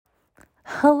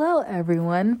Hello,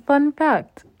 everyone. Fun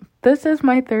fact. This is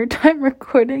my third time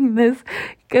recording this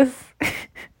because,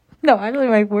 no, actually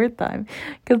my fourth time.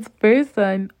 Because first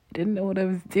time, I didn't know what I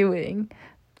was doing.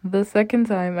 The second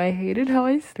time, I hated how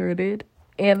I started.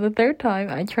 And the third time,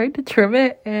 I tried to trim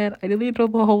it and I deleted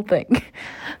the whole thing.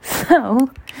 So,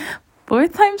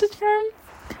 fourth time's a charm.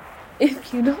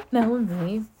 If you don't know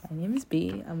me, my name is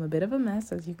B. I'm a bit of a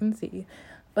mess, as you can see.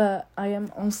 But I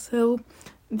am also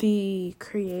the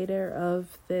creator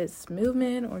of this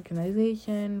movement,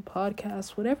 organization,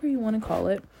 podcast, whatever you want to call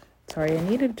it. Sorry, I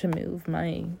needed to move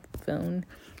my phone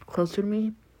closer to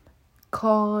me.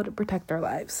 Called Protect Our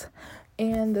Lives.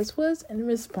 And this was in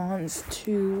response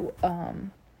to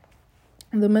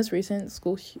the most recent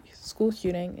school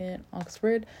shooting in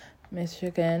Oxford,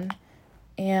 Michigan.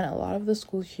 And a lot of the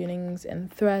school shootings and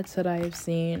threats that I have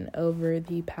seen over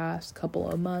the past couple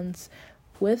of months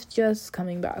with just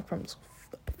coming back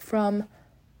from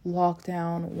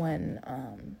lockdown when,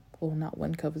 not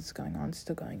when COVID is going on,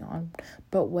 still going on,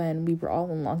 but when we were all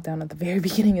in lockdown at the very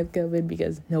beginning of COVID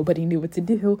because nobody knew what to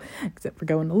do except for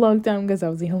going to lockdown because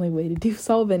that was the only way to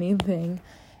solve anything.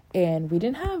 And we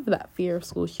didn't have that fear of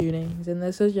school shootings. And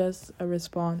this is just a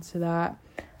response to that.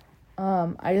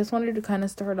 I just wanted to kind of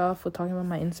start off with talking about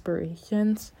my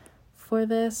inspirations for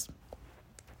this.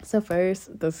 So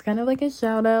first, this is kind of like a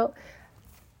shout out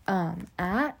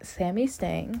at Sammy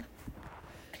Sting.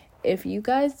 If you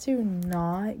guys do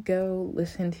not go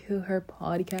listen to her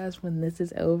podcast when this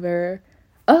is over,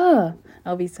 I'll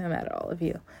be so mad at all of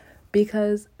you.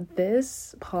 Because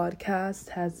this podcast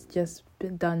has just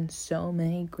done so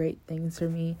many great things for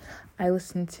me. I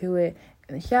listen to it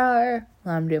in the shower,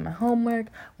 when I'm doing my homework,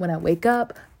 when I wake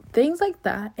up, things like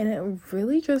that. And it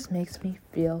really just makes me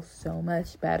feel so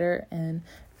much better. And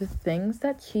the things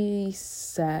that she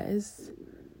says,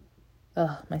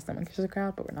 my stomach is a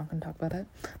crowd, but we're not going to talk about it.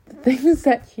 The things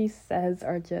that she says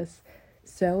are just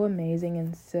so amazing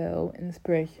and so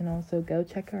inspirational. So go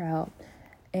check her out.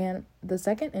 And the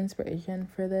second inspiration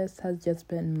for this has just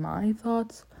been my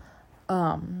thoughts.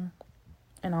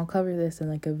 And I'll cover this in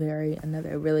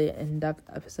another really in-depth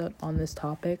episode on this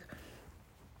topic.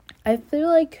 I feel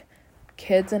like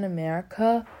kids in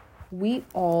America, we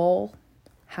all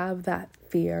have that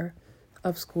fear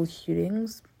of school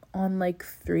shootings on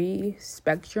 3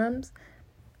 spectrums,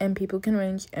 and people can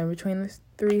range in between the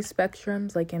 3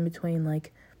 spectrums, in between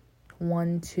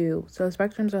 1, 2. So the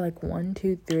spectrums are 1,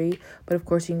 2, 3, but of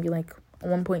course you can be 1.2,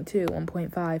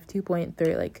 1.5,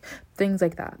 2.3, things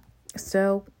like that.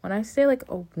 So when I say a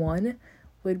 1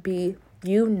 would be,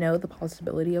 the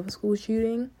possibility of a school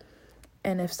shooting,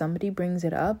 and if somebody brings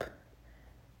it up,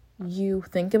 you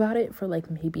think about it for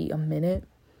maybe a minute,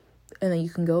 and then you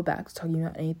can go back to talking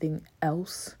about anything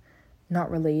else not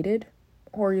related,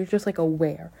 or you're just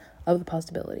aware of the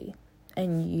possibility,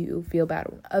 and you feel bad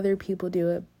when other people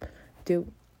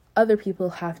other people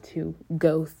have to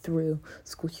go through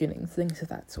school shootings, things of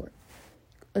that sort.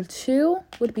 A 2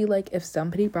 would be if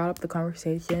somebody brought up the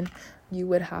conversation, you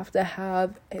would have to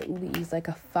have at least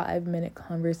a 5-minute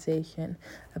conversation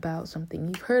about something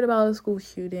you've heard about a school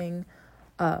shooting.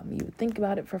 You would think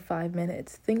about it for 5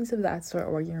 minutes, things of that sort,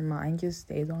 or your mind just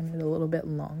stays on it a little bit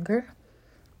longer.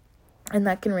 And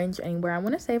that can range anywhere. I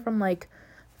want to say from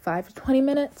 5 to 20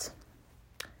 minutes.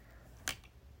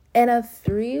 And a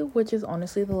 3, which is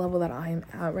honestly the level that I am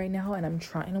at right now, and I'm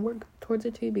trying to work towards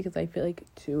a 2 because I feel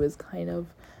 2 is kind of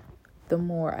the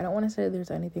more, I don't want to say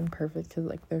there's anything perfect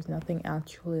because there's nothing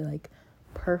actually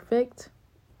perfect,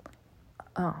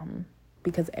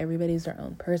 because everybody's their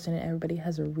own person and everybody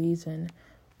has a reason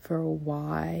for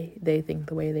why they think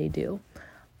the way they do.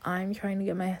 I'm trying to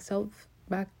get myself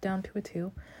back down to a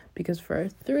 2 because for a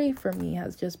 3 for me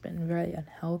has just been very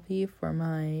unhealthy for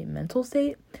my mental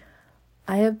state.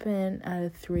 I have been at a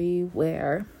 3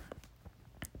 where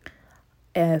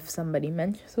if somebody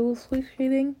mentions a school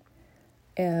shooting,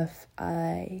 if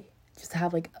I just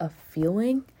have a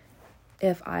feeling,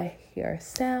 if I hear a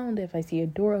sound, if I see a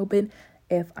door open,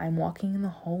 if I'm walking in the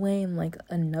hallway and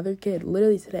another kid,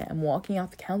 literally today, I'm walking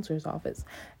out the counselor's office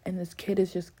and this kid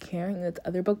is just carrying this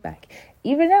other book bag.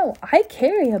 Even though I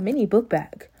carry a mini book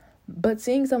bag, but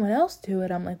seeing someone else do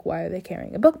it, I'm why are they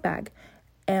carrying a book bag?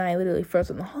 And I literally froze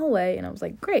in the hallway and I was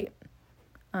great,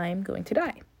 I'm going to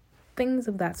die. Things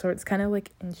of that sort. It's kind of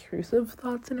intrusive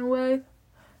thoughts in a way.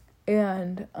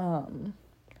 And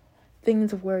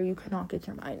things of where you cannot get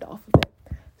your mind off of it.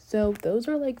 So those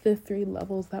are the 3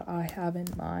 levels that I have in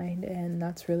mind. And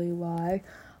that's really why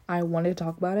I wanted to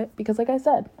talk about it. Because like I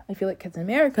said, I feel kids in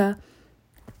America,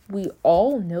 we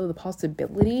all know the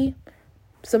possibility.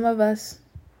 Some of us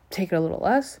take it a little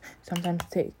less. Sometimes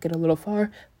take it a little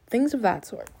far. Things of that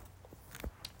sort.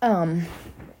 Um,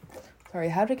 sorry,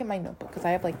 how did I get my notebook? Because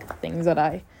I have, like, things that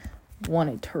I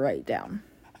wanted to write down.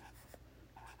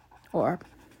 Or,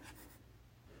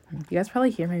 you guys probably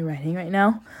hear me writing right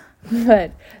now. But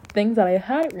things that I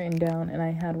had written down, and I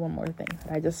had one more thing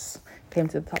that I just came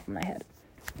to the top of my head.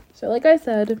 So, like I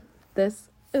said, this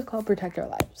is called Protect Our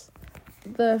Lives.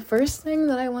 The first thing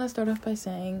that I want to start off by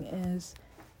saying is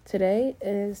today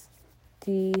is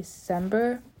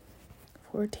December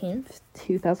 14th,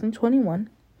 2021.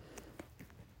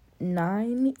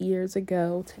 9 years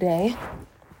ago today,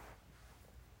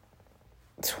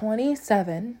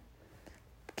 27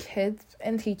 kids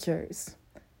and teachers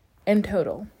in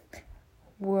total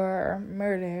were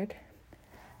murdered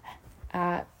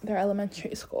at their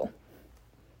elementary school.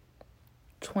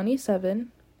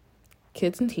 27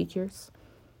 kids and teachers,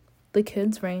 the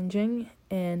kids ranging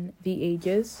in the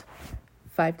ages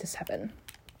 5 to 7.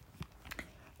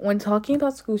 When talking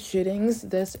about school shootings,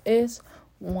 this is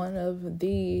one of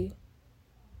the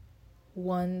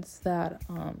ones that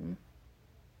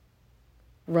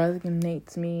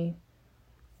resonates with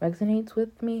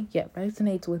me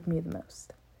the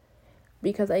most.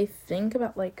 Because I think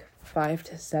about, like, 5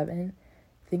 to 7,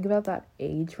 think about that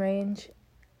age range,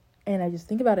 and I just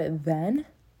think about it then,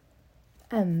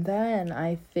 and then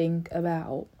I think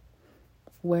about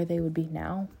where they would be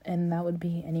now, and that would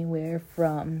be anywhere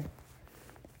from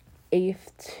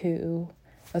 8th to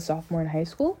a sophomore in high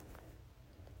school.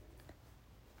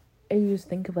 And you just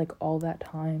think of, like, all that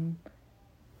time,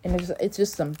 and it's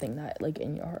just something that, like,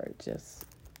 in your heart,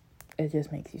 it just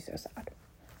makes you so sad.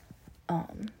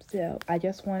 So I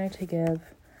just wanted to give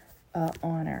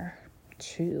honor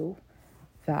to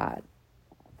that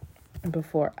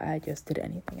before I just did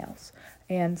anything else.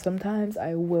 And sometimes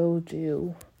I will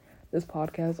do this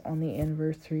podcast on the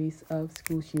anniversaries of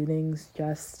school shootings.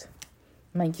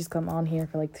 Might just come on here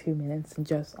for like 2 minutes and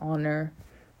just honor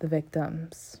the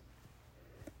victims,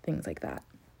 things like that.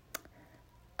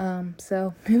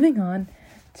 So moving on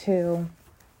to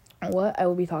what I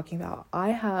will be talking about. I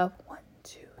have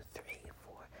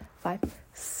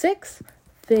 6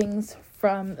 things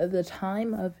from the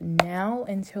time of now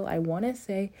until I want to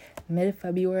say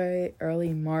mid-February,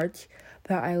 early March,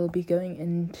 that I will be going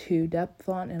into depth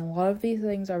on, and a lot of these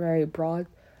things are very broad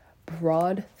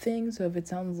things, so if it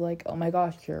sounds like, oh my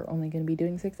gosh, you're only going to be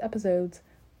doing 6 episodes,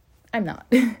 I'm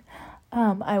not.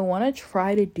 I want to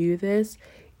try to do this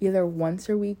either once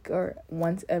a week or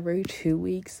once every 2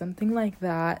 weeks, something like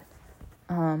that.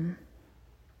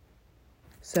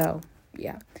 So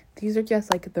yeah, these are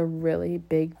just like the really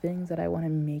big things that I want to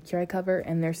make sure I cover,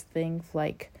 and there's things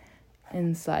like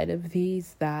inside of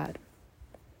these that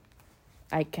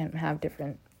I can have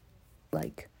different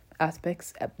like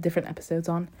aspects, different episodes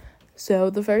on. So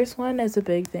the first one is a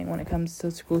big thing when it comes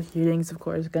to school shootings, of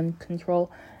course, gun control.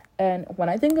 And when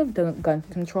I think of gun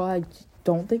control, I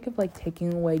don't think of like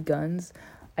taking away guns.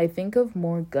 I think of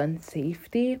more gun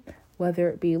safety, whether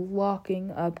it be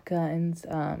locking up guns,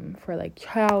 for like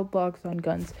child locks on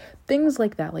guns, things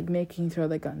like that, like making sure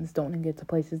the guns don't get to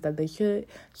places that they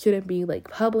shouldn't be, like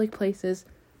public places,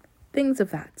 things of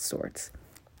that sort.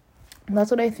 That's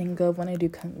what I think of when I do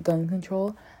gun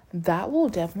control. That will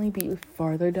definitely be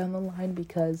farther down the line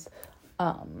because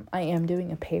I am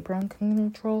doing a paper on gun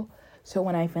control. So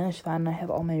when I finish that and I have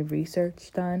all my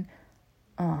research done,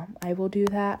 I will do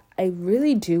that. I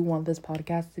really do want this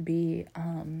podcast to be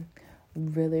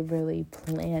really, really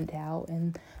planned out,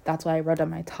 and that's why I wrote down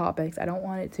my topics. I don't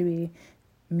want it to be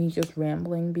me just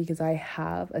rambling because I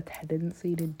have a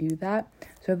tendency to do that.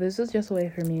 So this is just a way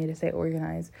for me to stay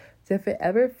organized. So if it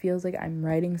ever feels like I'm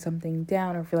writing something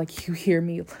down, or feel like you hear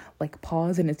me like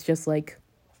pause and it's just like,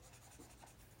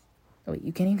 oh wait,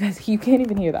 you can't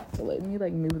even hear that. So let me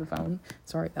like move the phone.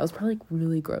 Sorry, that was probably like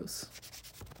really gross.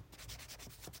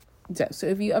 So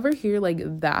if you ever hear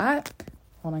like that,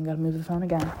 hold on, I gotta move the phone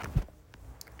again.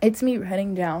 It's me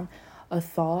writing down a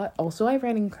thought. Also, I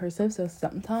write in cursive, so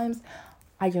sometimes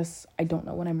I don't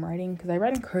know what I'm writing because I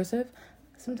write in cursive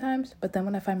sometimes, but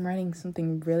then if I'm writing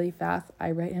something really fast,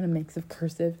 I write in a mix of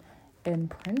cursive and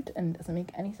print, and it doesn't make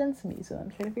any sense to me, so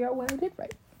I'm trying to figure out what I did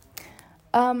right.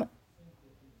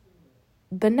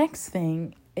 The next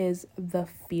thing is the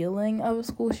feeling of a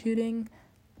school shooting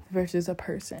versus a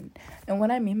person. And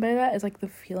what I mean by that is like the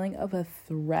feeling of a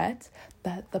threat,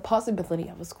 that the possibility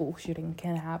of a school shooting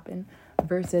can happen,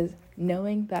 versus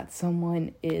knowing that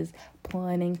someone is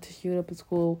planning to shoot up a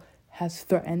school, has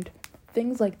threatened,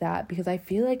 things like that. Because I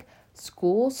feel like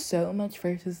school so much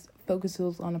focuses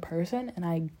on a person, and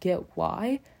I get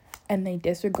why, and they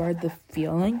disregard the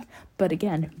feeling. But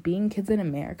again, being kids in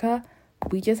America,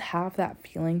 we just have that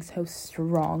feeling so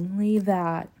strongly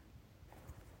that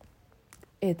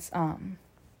it's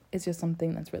just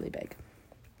something that's really big.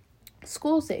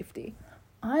 School safety.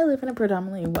 I live in a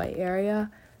predominantly white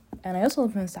area, and I also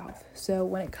live in the South. So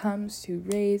when it comes to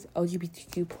race,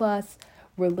 LGBTQ+,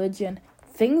 religion,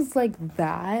 things like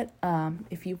that,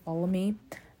 if you follow me,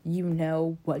 you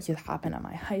know what just happened at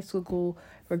my high school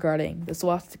regarding the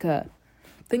swastika,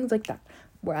 things like that,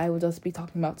 where I will just be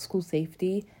talking about school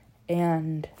safety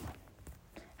and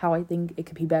how I think it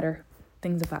could be better,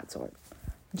 things of that sort.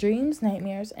 Dreams,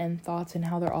 nightmares, and thoughts and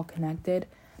how they're all connected.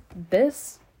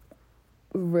 This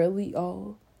really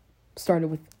all started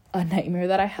with a nightmare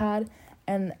that I had.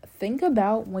 And think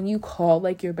about when you call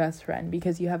like your best friend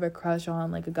because you have a crush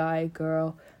on like a guy,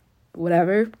 girl,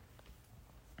 whatever.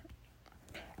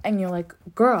 And you're like,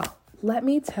 girl, let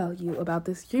me tell you about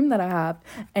this dream that I have.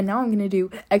 And now I'm going to do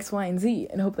X, Y, and Z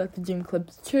and hope that the dream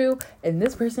clip's true. And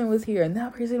this person was here and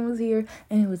that person was here.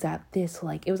 And it was at this,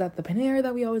 like, it was at the Panera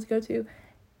that we always go to.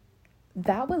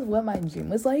 That was what my dream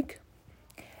was like.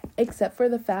 Except for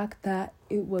the fact that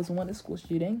it was a school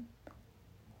shooting.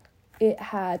 It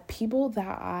had people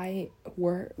that I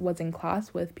was in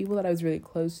class with, people that I was really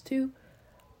close to.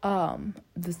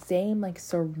 The same, like,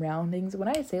 surroundings. When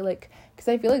I say, like, because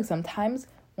I feel like sometimes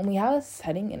when we have a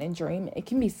setting in a dream, it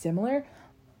can be similar,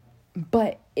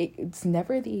 but it's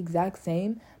never the exact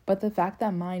same. But the fact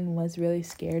that mine was really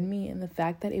scared me, and the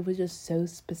fact that it was just so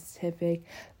specific,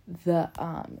 the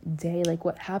day, like,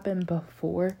 what happened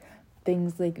before,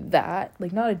 things like that,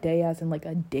 like, not a day as in like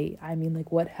a date, I mean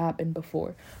like what happened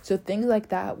before. So things like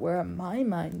that, where my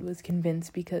mind was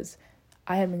convinced, because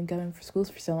I had been going for schools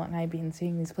for so long, I had been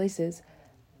seeing these places,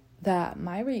 that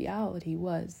my reality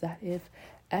was that if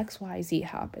XYZ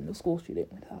happened, the school shooting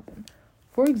would happen.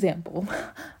 For example,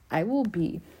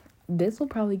 this will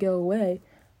probably go away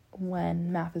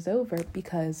when math is over,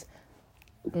 because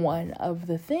one of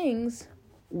the things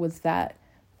was that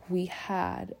we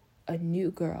had a new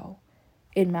girl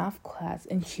in math class,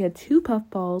 and she had 2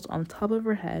 puffballs on top of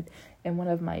her head, and one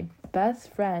of my best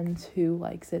friends who,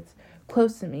 like, sits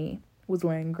close to me was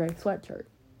wearing a gray sweatshirt.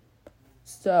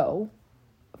 So,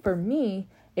 for me,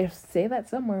 if, say that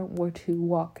someone were to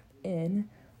walk in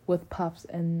with puffs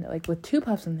and, like, with 2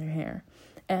 puffs in their hair,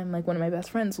 and, like, one of my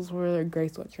best friends was wearing a gray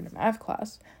sweatshirt in math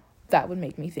class, that would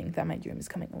make me think that my dream is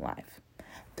coming alive.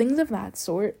 Things of that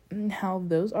sort, and how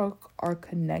those are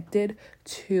connected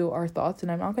to our thoughts.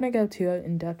 And I'm not going to go too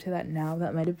in-depth to that now.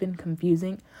 That might have been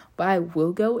confusing, but I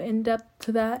will go in-depth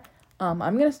to that. I'm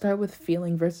going to start with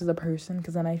feeling versus a person,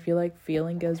 because then I feel like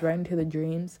feeling goes right into the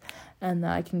dreams, and then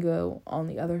I can go on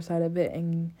the other side of it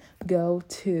and go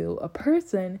to a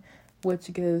person,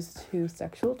 which goes to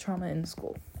sexual trauma in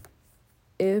school.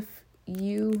 If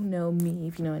you know me,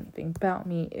 if you know anything about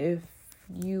me, if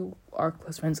you are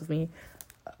close friends with me,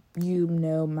 you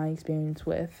know my experience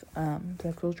with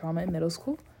sexual trauma in middle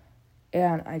school,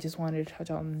 and I just wanted to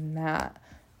touch on that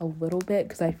a little bit,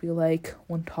 because I feel like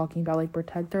when talking about, like,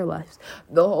 protect our lives,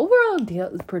 the overall deal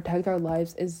is protect our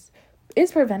lives is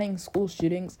preventing school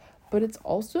shootings, but it's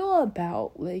also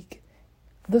about, like,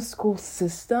 the school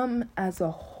system as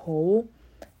a whole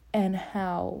and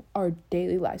how our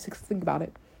daily lives, like, think about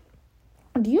it.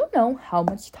 Do you know how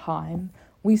much time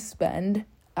we spend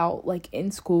out, like, in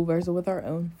school versus with our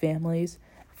own families,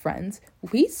 friends?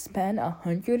 We spend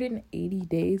 180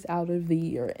 days out of the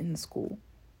year in school.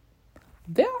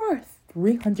 There are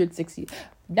 360.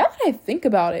 Now that I think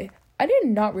about it, I did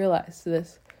not realize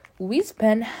this. We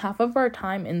spend half of our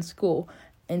time in school.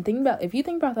 And if you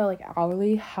think about that, like,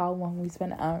 hourly, how long we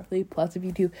spend hourly, plus if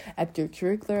you do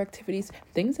extracurricular activities,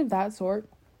 things of that sort,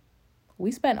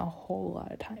 we spend a whole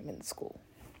lot of time in school.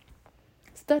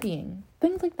 Studying,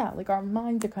 things like that. Like, our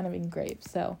minds are kind of engraved.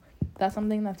 So that's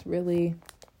something that's really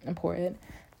important.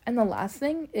 And the last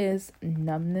thing is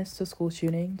numbness to school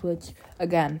shootings, which,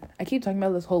 again, I keep talking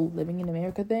about this whole living in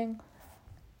America thing.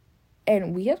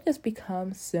 And we have just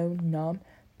become so numb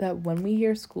that when we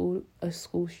hear a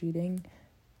school shooting,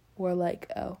 we're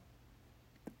like, oh,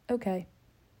 okay.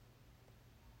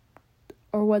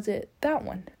 Or was it that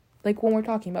one? Like, when we're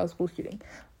talking about a school shooting,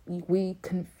 we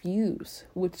confuse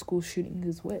which school shooting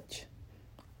is which,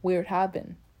 where it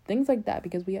happened, things like that,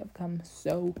 because we have become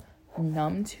so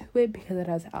numb to it because it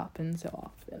has happened so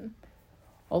often.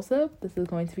 Also, this is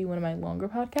going to be one of my longer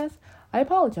podcasts. I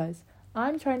apologize.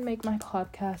 I'm trying to make my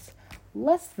podcast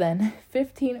less than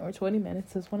 15 or 20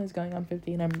 minutes. This one is going on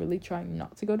 15. I'm really trying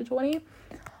not to go to 20.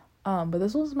 But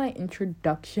this was my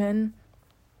introduction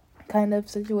kind of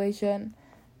situation.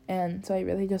 And so I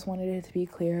really just wanted it to be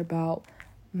clear about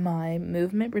my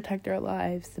movement, Protect Our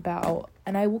Lives,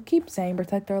 and I will keep saying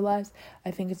protect our lives.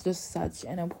 I think it's just such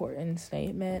an important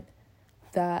statement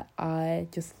that I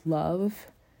just love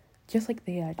just like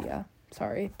the idea.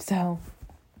 Sorry. So,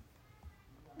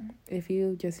 if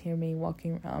you just hear me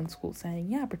walking around school saying,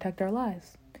 yeah, protect our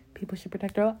lives, people should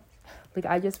protect our lives, like,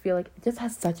 I just feel like it just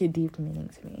has such a deep meaning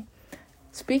to me.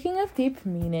 Speaking of deep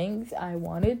meanings, I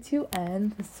wanted to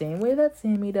end the same way that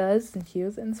Sammy does, since she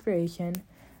was inspiration,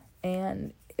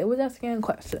 and it was asking a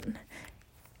question.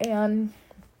 And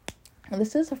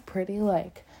this is a pretty,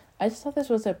 I just thought this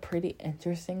was a pretty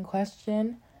interesting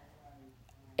question,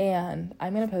 and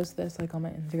I'm going to post this, on my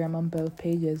Instagram on both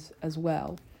pages as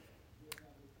well.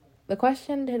 The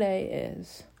question today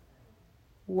is,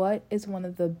 what is one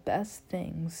of the best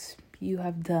things you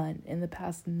have done in the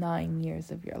past 9 years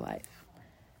of your life?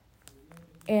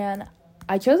 And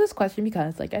I chose this question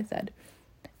because, like I said,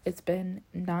 it's been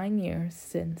 9 years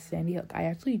since Sandy Hook. I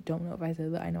actually don't know if I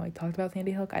said that. I know I talked about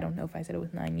Sandy Hook. I don't know if I said it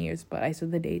was 9 years, but I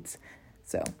said the dates.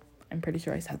 So I'm pretty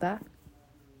sure I said that.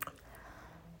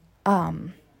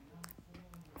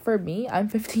 For me, I'm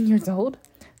 15 years old.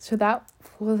 So that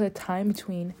was a time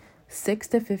between 6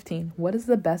 to 15. What is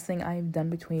the best thing I've done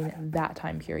between that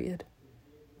time period?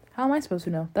 How am I supposed to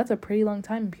know? That's a pretty long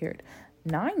time period.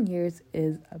 9 years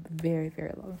is a very,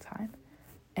 very long time.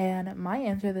 And my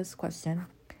answer to this question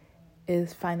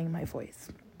is finding my voice.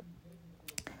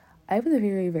 I was a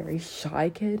very, very shy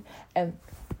kid, and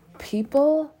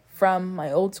people from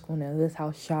my old school know this,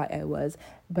 how shy I was.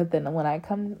 But then when I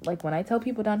tell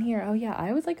people down here, oh yeah,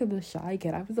 I was the shy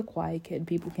kid, I was a quiet kid,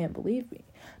 people can't believe me,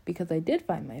 because I did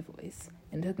find my voice.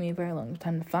 And it took me a very long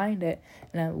time to find it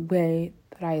in a way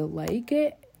that I like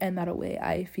it, and that a way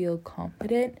I feel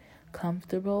confident,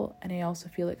 comfortable, and I also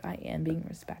feel like I am being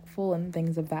respectful and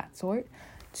things of that sort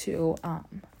to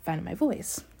find my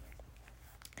voice.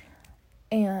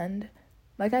 And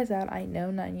like I said, I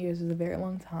know 9 years is a very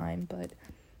long time, but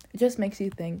it just makes you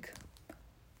think,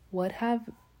 what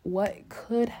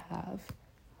could have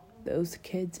those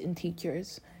kids and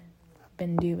teachers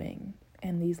been doing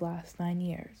in these last 9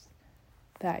 years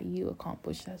that you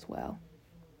accomplished as well?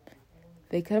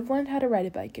 They could have learned how to ride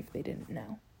a bike if they didn't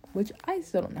know, which I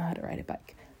still don't know how to ride a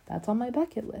bike. That's on my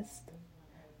bucket list.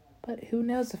 But who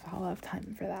knows if I'll have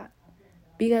time for that.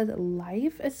 Because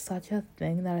life is such a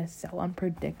thing that is so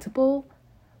unpredictable.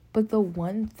 But the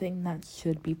one thing that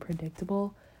should be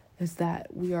predictable is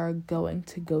that we are going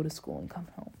to go to school and come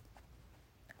home.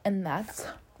 And that's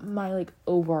my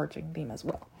overarching theme as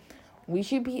well. We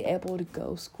should be able to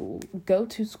go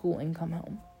to school and come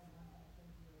home.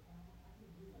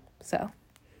 So,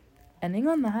 ending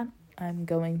on that, I'm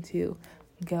going to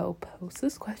go post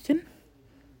this question.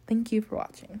 Thank you for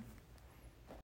watching.